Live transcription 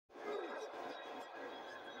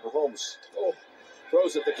Mahomes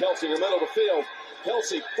throws it to Kelsey in the middle of the field.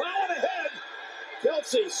 Kelsey plowing ahead.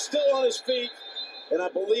 Kelsey still on his feet, and I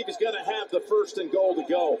believe he's going to have the 1st and goal to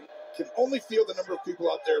go. Can only feel the number of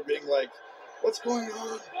people out there being like, what's going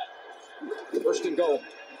on? 1st and goal.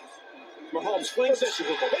 Mahomes flings it.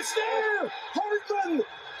 It's there! Hardman!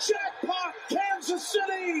 Jackpot! Kansas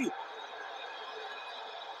City!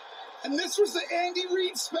 And this was the Andy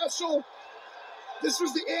Reid special. This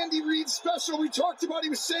was the Andy Reid special we talked about. He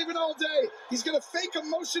was saving all day. He's going to fake a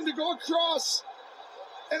motion to go across.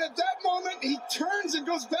 And at that moment, he turns and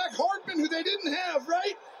goes back. Hardman, who they didn't have,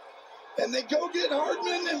 right? And they go get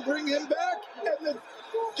Hardman and bring him back. And the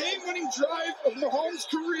game-winning drive of Mahomes'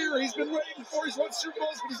 career, he's been waiting for. He's won Super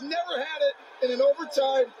Bowls, but he's never had it. And in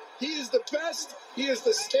overtime, he is the best. He is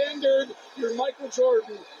the standard. Your Michael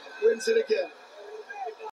Jordan wins it again.